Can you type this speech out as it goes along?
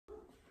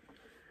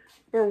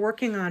We're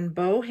working on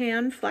bow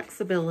hand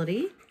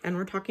flexibility, and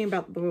we're talking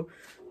about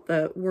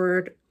the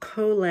word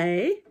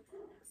collé,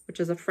 which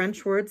is a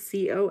French word,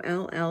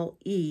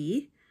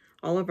 C-O-L-L-E.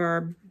 All of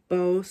our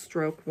bow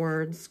stroke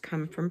words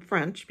come from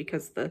French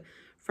because the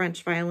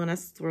French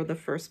violinists were the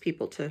first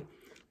people to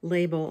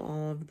label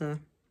all of the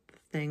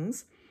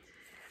things.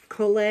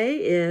 Collé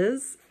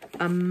is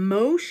a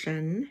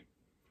motion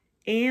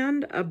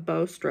and a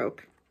bow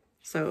stroke,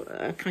 so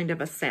a kind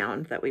of a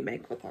sound that we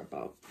make with our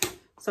bow.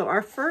 So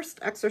our first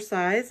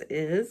exercise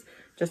is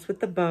just with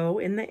the bow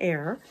in the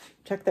air.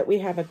 Check that we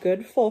have a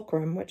good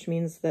fulcrum, which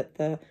means that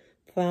the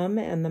thumb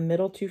and the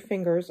middle two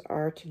fingers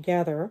are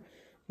together,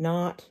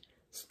 not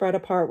spread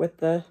apart with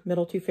the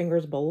middle two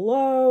fingers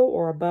below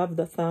or above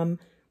the thumb.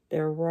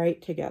 They're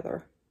right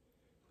together.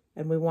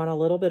 And we want a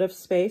little bit of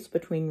space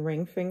between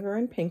ring finger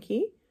and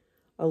pinky,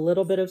 a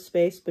little bit of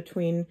space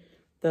between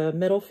the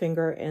middle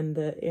finger and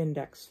the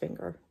index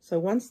finger. So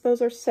once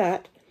those are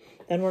set,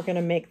 then we're going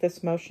to make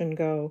this motion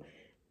go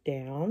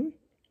down,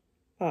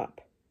 up,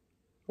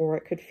 or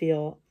it could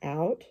feel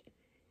out,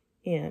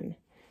 in.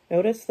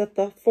 Notice that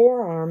the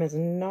forearm is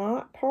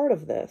not part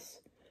of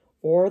this,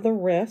 or the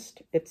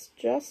wrist. It's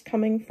just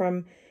coming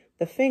from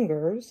the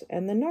fingers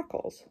and the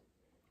knuckles.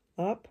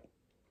 Up,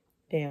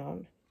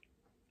 down,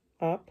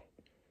 up,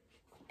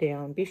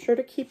 down. Be sure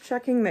to keep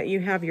checking that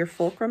you have your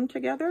fulcrum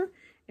together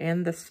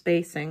and the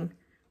spacing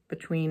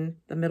between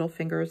the middle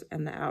fingers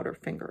and the outer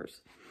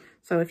fingers.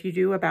 So if you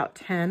do about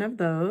 10 of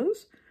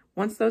those,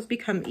 once those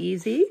become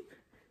easy,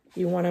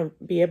 you want to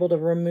be able to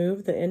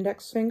remove the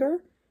index finger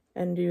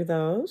and do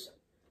those,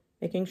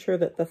 making sure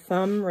that the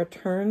thumb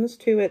returns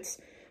to its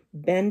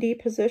bendy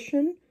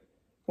position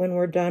when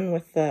we're done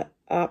with the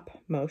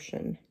up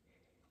motion.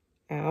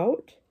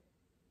 Out,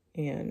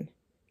 in,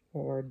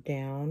 or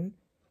down,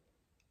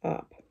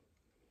 up.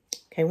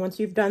 Okay, once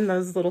you've done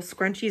those little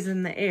scrunchies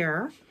in the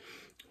air,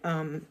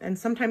 and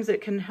sometimes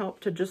it can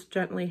help to just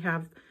gently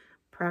have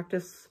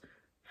practice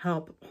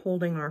help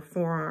holding our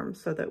forearm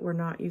so that we're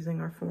not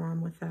using our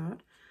forearm with that.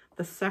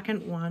 The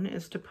second one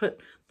is to put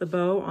the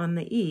bow on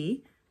the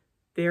E,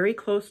 very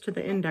close to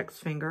the index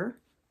finger,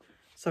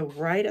 so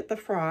right at the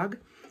frog.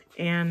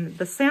 And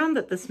the sound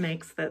that this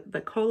makes, that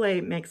the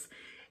collé makes,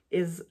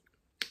 is,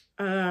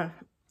 I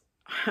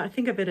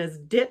think of it as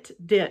dit,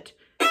 dit.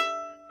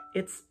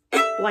 It's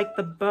like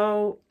the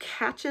bow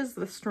catches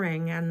the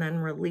string and then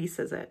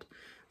releases it.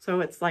 So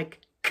it's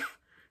like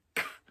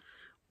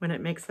when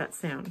it makes that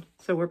sound.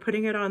 So we're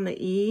putting it on the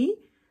E,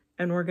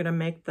 and we're going to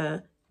make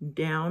the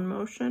down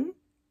motion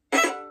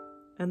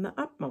and the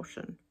up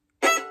motion.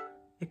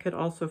 It could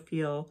also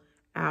feel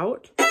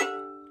out,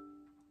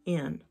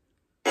 in.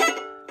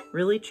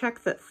 Really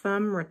check that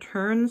thumb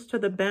returns to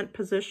the bent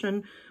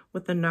position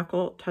with the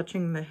knuckle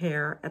touching the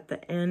hair at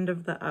the end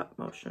of the up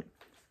motion.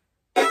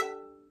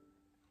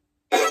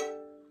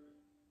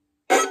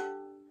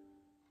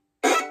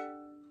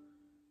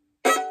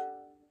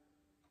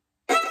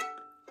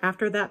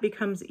 After that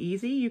becomes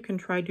easy, you can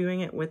try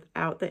doing it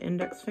without the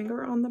index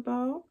finger on the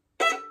bow.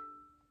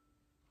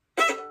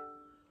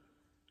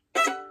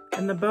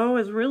 And the bow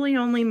is really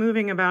only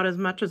moving about as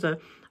much as a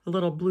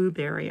little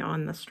blueberry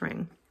on the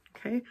string.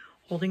 Okay,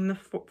 holding the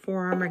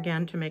forearm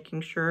again to making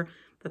sure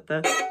that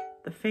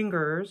the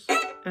fingers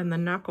and the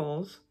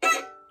knuckles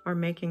are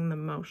making the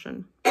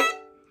motion.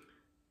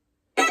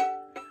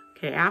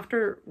 Okay,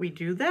 after we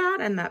do that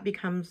and that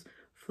becomes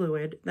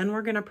fluid, then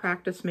we're going to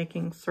practice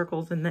making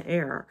circles in the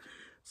air.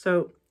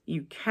 So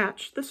you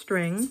catch the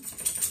string,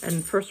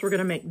 and first we're going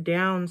to make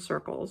down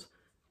circles.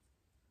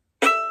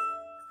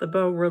 The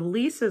bow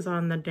releases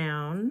on the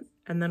down,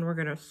 and then we're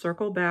going to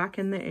circle back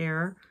in the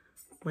air,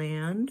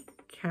 land,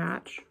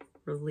 catch,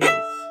 release.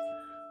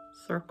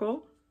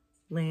 Circle,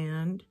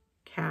 land,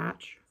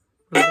 catch,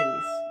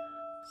 release.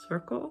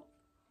 Circle,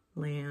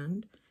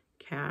 land,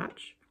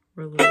 catch,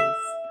 release.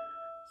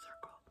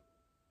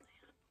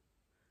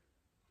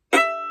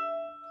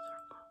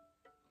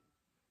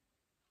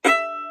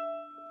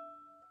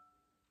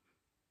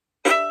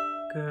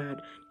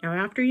 Good. Now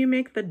after you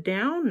make the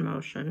down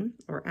motion,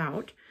 or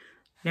out,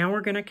 now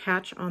we're going to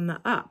catch on the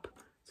up.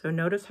 So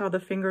notice how the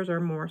fingers are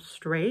more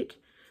straight.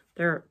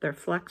 They're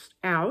flexed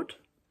out.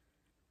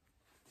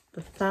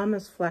 The thumb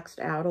is flexed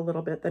out a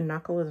little bit. The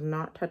knuckle is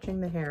not touching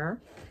the hair.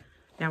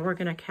 Now we're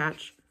going to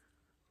catch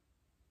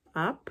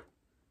up,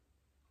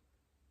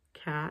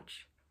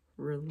 catch,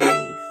 release.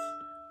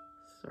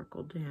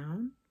 Circle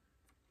down,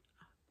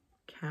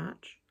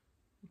 catch,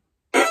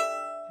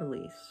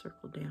 release.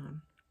 Circle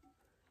down.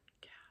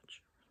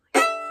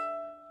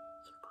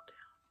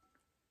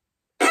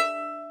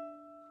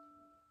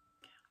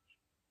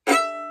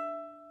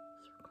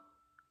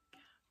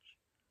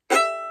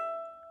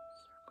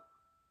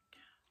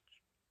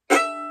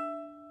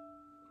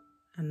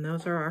 And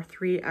those are our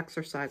 3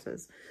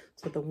 exercises.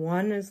 So the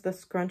 1 is the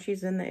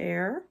scrunchies in the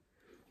air.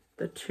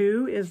 The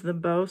 2 is the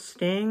bow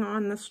staying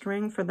on the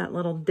string for that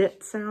little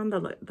dit sound,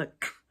 the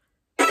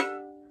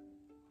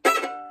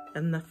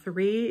and the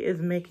 3 is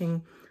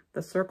making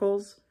the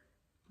circles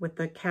with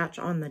the catch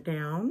on the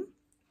down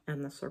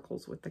and the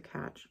circles with the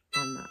catch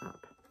on the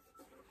up.